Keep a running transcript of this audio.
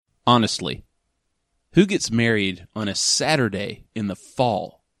Honestly, who gets married on a Saturday in the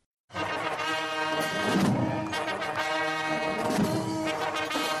fall?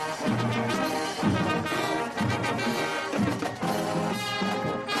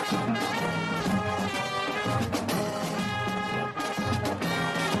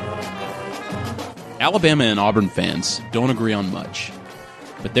 Alabama and Auburn fans don't agree on much,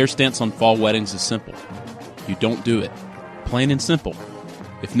 but their stance on fall weddings is simple. You don't do it. Plain and simple.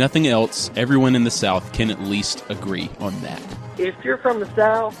 If nothing else, everyone in the South can at least agree on that. If you're from the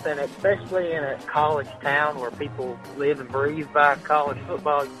South, and especially in a college town where people live and breathe by college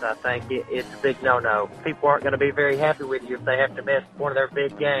football, I think it's a big no-no. People aren't going to be very happy with you if they have to miss one of their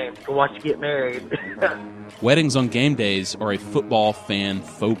big games to watch you get married. Weddings on game days are a football fan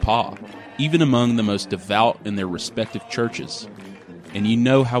faux pas, even among the most devout in their respective churches. And you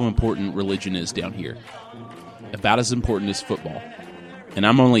know how important religion is down here. About as important as football. And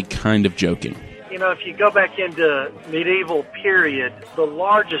I'm only kind of joking. You know, if you go back into medieval period, the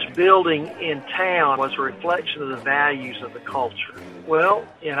largest building in town was a reflection of the values of the culture. Well,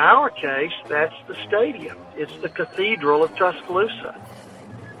 in our case, that's the stadium. It's the Cathedral of Tuscaloosa.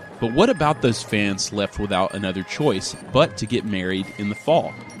 But what about those fans left without another choice but to get married in the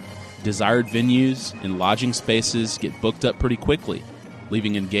fall? Desired venues and lodging spaces get booked up pretty quickly,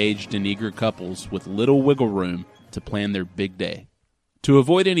 leaving engaged and eager couples with little wiggle room to plan their big day. To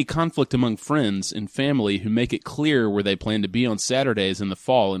avoid any conflict among friends and family who make it clear where they plan to be on Saturdays in the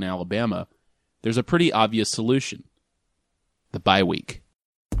fall in Alabama, there's a pretty obvious solution. The bye week.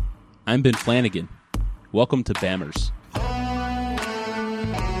 I'm Ben Flanagan. Welcome to Bammers.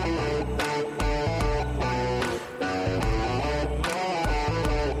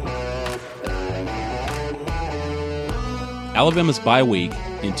 Alabama's bye week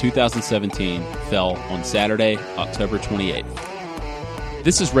in 2017 fell on Saturday, October 28th.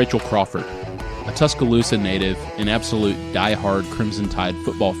 This is Rachel Crawford, a Tuscaloosa native and absolute die-hard Crimson Tide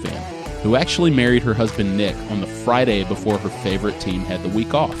football fan, who actually married her husband Nick on the Friday before her favorite team had the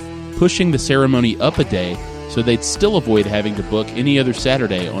week off, pushing the ceremony up a day so they'd still avoid having to book any other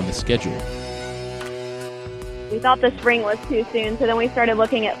Saturday on the schedule. We thought the spring was too soon, so then we started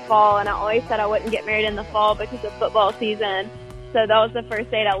looking at fall, and I always said I wouldn't get married in the fall because of football season. So that was the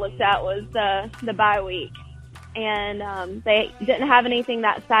first date I looked at, was the bye week. And they didn't have anything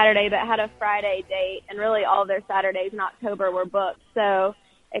that Saturday, but had a Friday date, and really all of their Saturdays in October were booked. So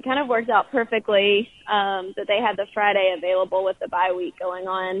it kind of worked out perfectly that they had the Friday available with the bye week going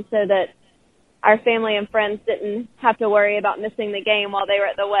on, so that our family and friends didn't have to worry about missing the game while they were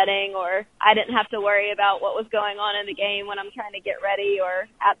at the wedding, or I didn't have to worry about what was going on in the game when I'm trying to get ready or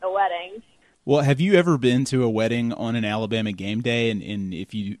at the wedding. Well, have you ever been to a wedding on an Alabama game day? And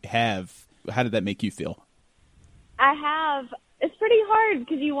if you have, how did that make you feel? I have. It's pretty hard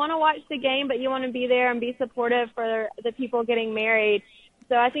because you want to watch the game, but you want to be there and be supportive for the people getting married.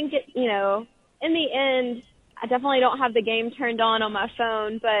 So I think in the end, I definitely don't have the game turned on my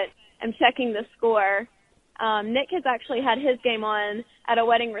phone, but I'm checking the score. Nick has actually had his game on at a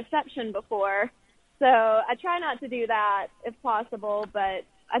wedding reception before, so I try not to do that if possible, but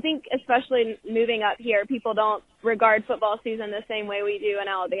I think especially moving up here, people don't regard football season the same way we do in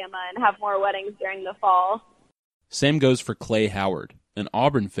Alabama and have more weddings during the fall. Same goes for Clay Howard, an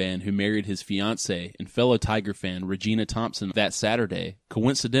Auburn fan who married his fiancée and fellow Tiger fan Regina Thompson that Saturday,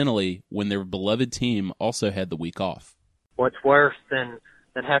 coincidentally when their beloved team also had the week off. What's worse than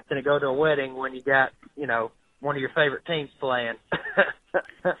having to go to a wedding when you got, one of your favorite teams playing?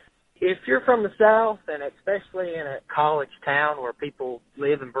 If you're from the South, and especially in a college town where people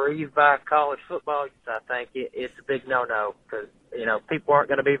live and breathe by college football, I think it's a big no-no because, people aren't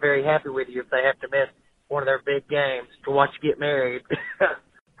going to be very happy with you if they have to miss one of their big games to watch you get married.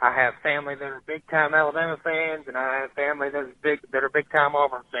 I have family that are big-time Alabama fans, and I have family that are big-time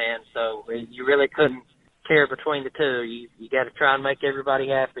Auburn fans, so you really couldn't care between the two. You got to try and make everybody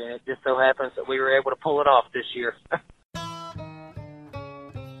happy, and it just so happens that we were able to pull it off this year.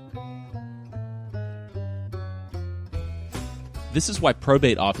 This is why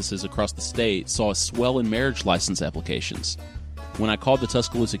probate offices across the state saw a swell in marriage license applications. When I called the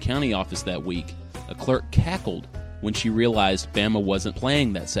Tuscaloosa County office that week, a clerk cackled when she realized Bama wasn't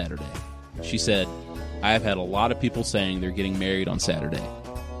playing that Saturday. She said, "I have had a lot of people saying they're getting married on Saturday.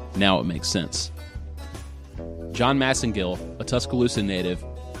 Now it makes sense." John Massengill, a Tuscaloosa native,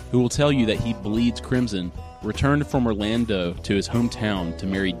 who will tell you that he bleeds crimson, returned from Orlando to his hometown to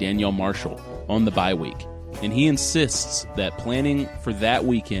marry Danielle Marshall on the bye week. And he insists that planning for that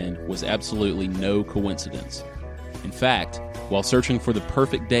weekend was absolutely no coincidence. In fact, while searching for the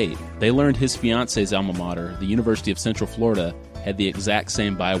perfect date, they learned his fiancé's alma mater, the University of Central Florida, had the exact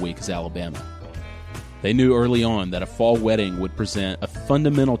same bye week as Alabama. They knew early on that a fall wedding would present a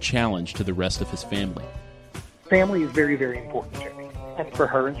fundamental challenge to the rest of his family. Family is very, very important to me, and for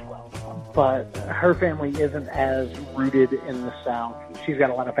her as well. But her family isn't as rooted in the South. She's got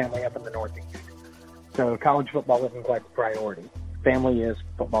a lot of family up in the Northeast. So college football isn't quite the priority. Family is,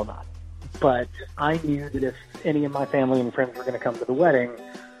 football not. But I knew that if any of my family and friends were going to come to the wedding,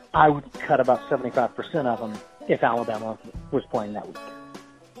 I would cut about 75% of them if Alabama was playing that week.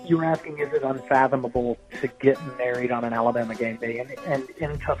 You were asking, is it unfathomable to get married on an Alabama game day? And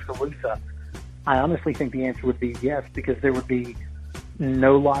in Tuscaloosa, I honestly think the answer would be yes, because there would be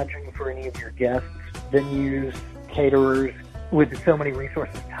no lodging for any of your guests, venues, caterers. With so many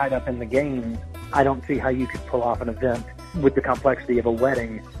resources tied up in the game, I don't see how you could pull off an event with the complexity of a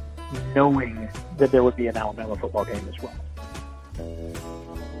wedding, knowing that there would be an Alabama football game as well.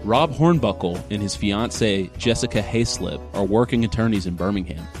 Rob Hornbuckle and his fiancée, Jessica Hayslip, are working attorneys in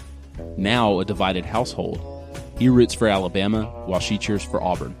Birmingham. Now a divided household. He roots for Alabama while she cheers for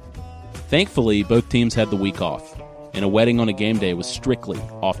Auburn. Thankfully, both teams had the week off, and a wedding on a game day was strictly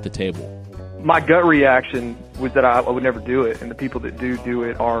off the table. My gut reaction was that I would never do it, and the people that do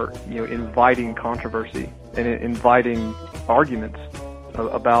it are, inviting controversy and inviting arguments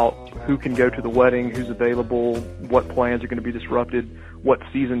about who can go to the wedding, who's available, what plans are going to be disrupted, what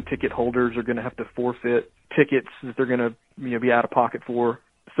season ticket holders are going to have to forfeit tickets that they're going to be out of pocket for.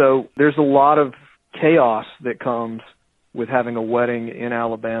 So there's a lot of chaos that comes with having a wedding in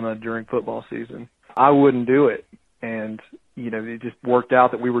Alabama during football season. I wouldn't do it, and it just worked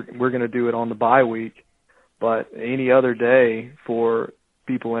out that we're going to do it on the bye week. But any other day for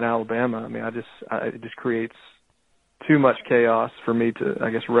people in Alabama, it just creates too much chaos for me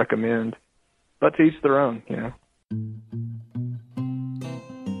to, recommend. But to each their own,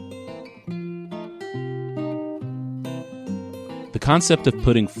 The concept of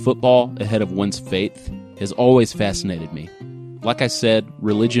putting football ahead of one's faith has always fascinated me. Like I said,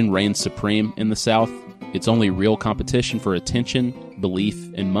 religion reigns supreme in the South. Its only real competition for attention,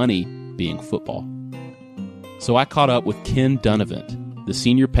 belief, and money being football. So I caught up with Ken Dunavant, the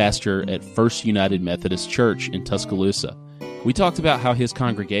senior pastor at First United Methodist Church in Tuscaloosa. We talked about how his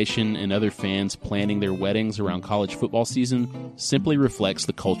congregation and other fans planning their weddings around college football season simply reflects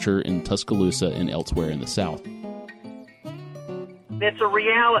the culture in Tuscaloosa and elsewhere in the South. It's a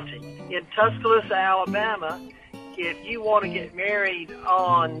reality. In Tuscaloosa, Alabama, if you want to get married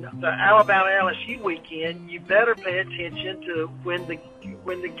on the Alabama-LSU weekend, you better pay attention to when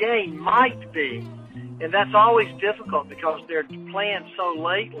the game might be. And that's always difficult because they're planned so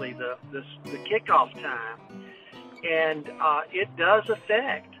lately, the kickoff time. And it does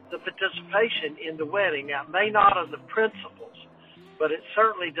affect the participation in the wedding. Now, it may not of the principals, but it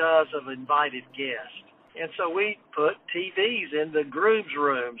certainly does of invited guests. And so we put TVs in the groom's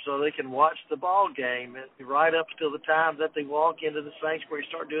room so they can watch the ball game right up until the time that they walk into the sanctuary and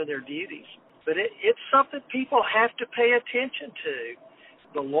start doing their duties. But it's something people have to pay attention to.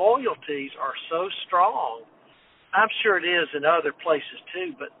 The loyalties are so strong. I'm sure it is in other places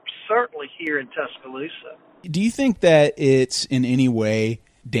too, but certainly here in Tuscaloosa. Do you think that it's in any way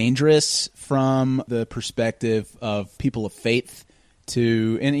dangerous from the perspective of people of faith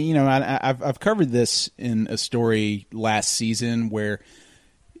to, and I've covered this in a story last season where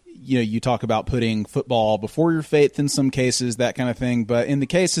you talk about putting football before your faith in some cases, that kind of thing. But in the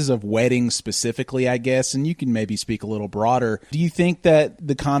cases of weddings specifically, I guess, and you can maybe speak a little broader, do you think that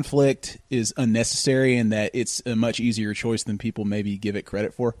the conflict is unnecessary and that it's a much easier choice than people maybe give it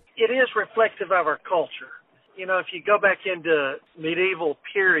credit for? It is reflective of our culture. If you go back into medieval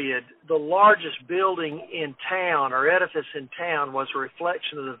period, the largest building in town or edifice in town was a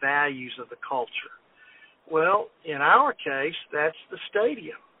reflection of the values of the culture. Well, in our case, that's the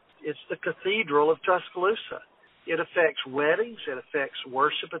stadium. It's the Cathedral of Tuscaloosa. It affects weddings. It affects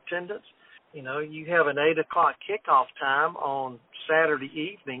worship attendance. You have an 8 o'clock kickoff time on Saturday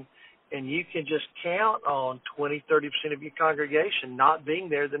evening, and you can just count on 20, 30% of your congregation not being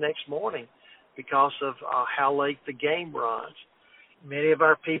there the next morning because of how late the game runs. Many of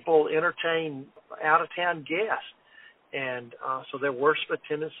our people entertain out-of-town guests, and so their worship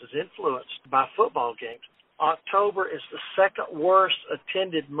attendance is influenced by football games. October is the second worst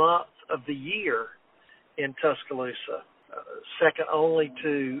attended month of the year in Tuscaloosa, second only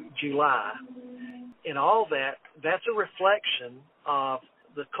to July. And all that's a reflection of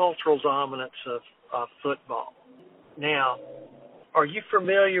the cultural dominance of football. Now, are you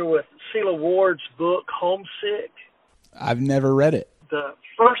familiar with Sheila Ward's book, Homesick? I've never read it. The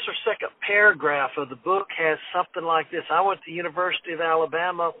first or second paragraph of the book has something like this. I went to the University of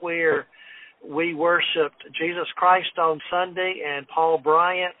Alabama where we worshiped Jesus Christ on Sunday and Paul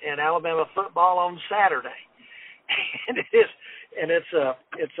Bryant and Alabama football on Saturday. And it's a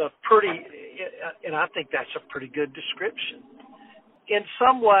pretty, and I think that's a pretty good description. In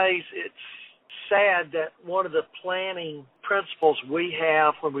some ways, it's sad that one of the planning principles we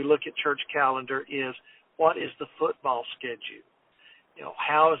have when we look at church calendar is, what is the football schedule? You know,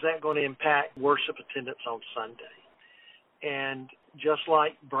 how is that going to impact worship attendance on Sunday? And just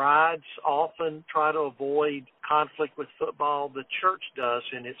like brides often try to avoid conflict with football, the church does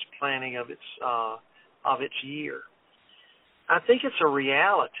in its planning of its year. I think it's a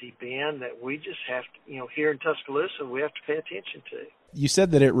reality, Ben, that we just have to, here in Tuscaloosa, we have to pay attention to. You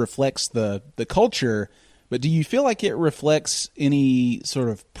said that it reflects the culture, but do you feel like it reflects any sort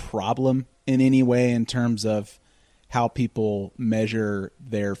of problem in any way in terms of how people measure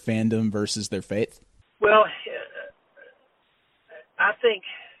their fandom versus their faith? Well, I think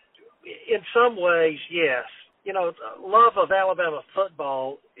in some ways, yes. Love of Alabama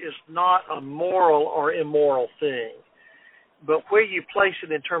football is not a moral or immoral thing, but where you place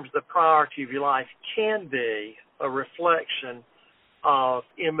it in terms of the priority of your life can be a reflection of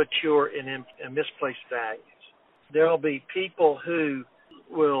immature and misplaced values. There will be people who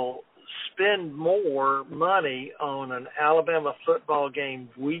will spend more money on an Alabama football game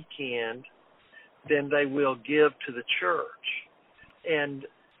weekend than they will give to the church. And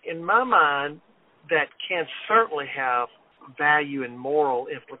in my mind, that can certainly have value and moral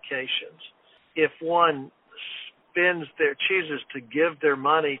implications. If one chooses to give their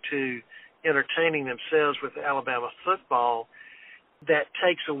money to entertaining themselves with Alabama football, that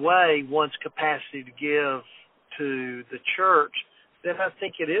takes away one's capacity to give to the church, then I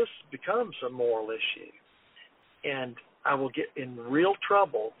think becomes a moral issue. And I will get in real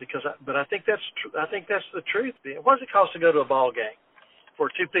trouble but I think that's the truth. What does it cost to go to a ball game? For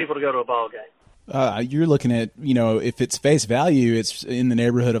two people to go to a ball game? You're looking at, if it's face value, it's in the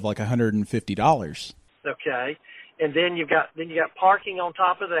neighborhood of like $150. Okay. And then you got parking on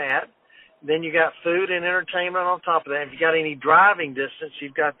top of that. Then you got food and entertainment on top of that. If you got any driving distance,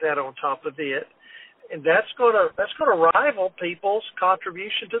 you've got that on top of it. And that's gonna rival people's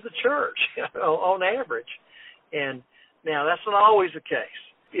contribution to the church, on average. And now that's not always the case.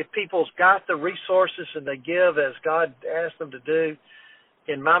 If people's got the resources and they give as God asked them to do,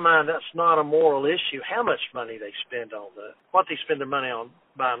 in my mind, that's not a moral issue. How much money they spend on what they spend their money on,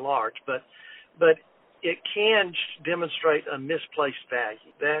 by and large, but it can demonstrate a misplaced value.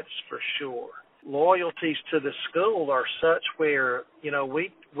 That's for sure. Loyalties to the school are such where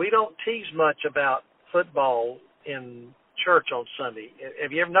we don't tease much about football in church on Sunday.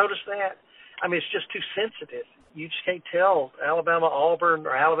 Have you ever noticed that? I mean, it's just too sensitive. You just can't tell Alabama Auburn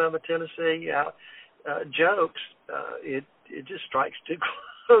or Alabama Tennessee jokes. It just strikes too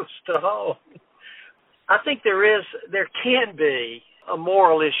close to home. I think there can be a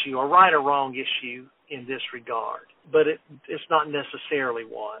moral issue, a right or wrong issue in this regard, but it's not necessarily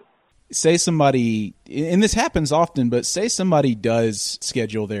one. Say somebody, and this happens often, but say somebody does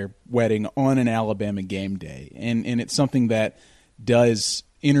schedule their wedding on an Alabama game day, and it's something that does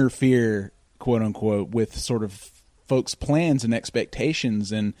interfere, quote unquote, with sort of folks' plans and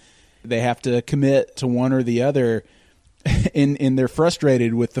expectations, and they have to commit to one or the other, and they're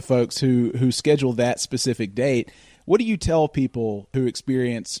frustrated with the folks who schedule that specific date. What do you tell people who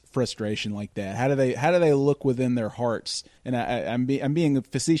experience frustration like that? How do they look within their hearts? And I'm being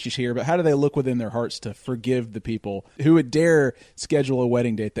facetious here, but how do they look within their hearts to forgive the people who would dare schedule a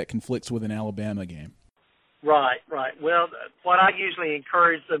wedding date that conflicts with an Alabama game? Right. Well, what I usually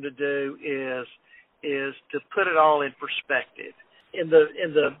encourage them to do is to put it all in perspective. In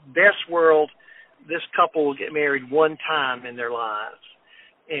the best world, this couple will get married one time in their lives.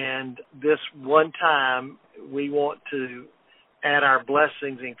 And this one time, we want to add our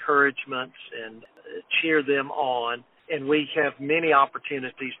blessings, encouragements, and cheer them on. And we have many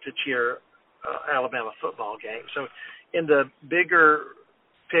opportunities to cheer Alabama football games. So in the bigger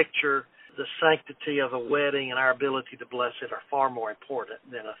picture, the sanctity of a wedding and our ability to bless it are far more important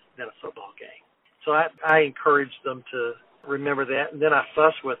than a football game. So I encourage them to remember that. And then I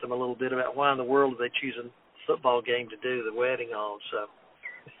fuss with them a little bit about why in the world are they choosing a football game to do the wedding on. So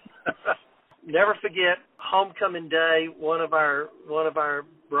never forget homecoming day. One of our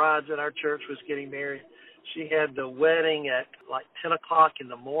brides at our church was getting married. She had the wedding at like 10 o'clock in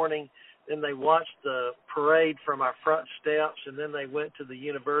the morning. Then they watched the parade from our front steps, and then they went to the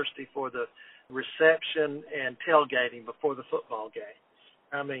university for the reception and tailgating before the football game.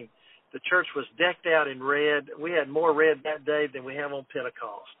 I mean, the church was decked out in red. We had more red that day than we have on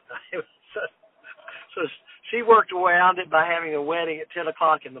Pentecost. So she worked around it by having a wedding at 10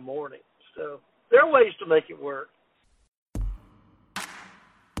 o'clock in the morning. So there are ways to make it work.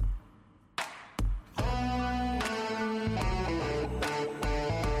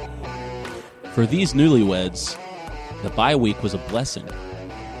 For these newlyweds, the bye week was a blessing,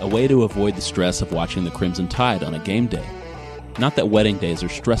 a way to avoid the stress of watching the Crimson Tide on a game day. Not that wedding days are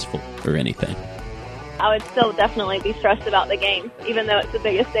stressful or anything. I would still definitely be stressed about the game. Even though it's the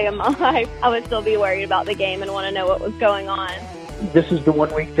biggest day of my life, I would still be worried about the game and want to know what was going on. This is the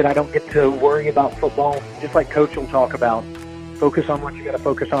 1 week that I don't get to worry about football. Just like Coach will talk about, focus on what you got to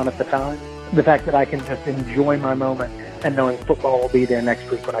focus on at the time. The fact that I can just enjoy my moment and knowing football will be there next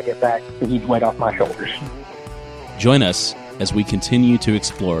week when I get back, the huge weight off my shoulders. Join us as we continue to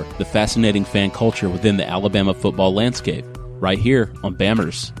explore the fascinating fan culture within the Alabama football landscape, right here on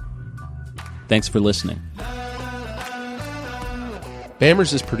Bammers. Thanks for listening.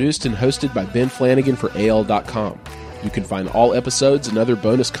 Bammers is produced and hosted by Ben Flanagan for AL.com. You can find all episodes and other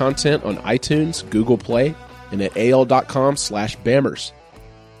bonus content on iTunes, Google Play, and at AL.com/Bammers.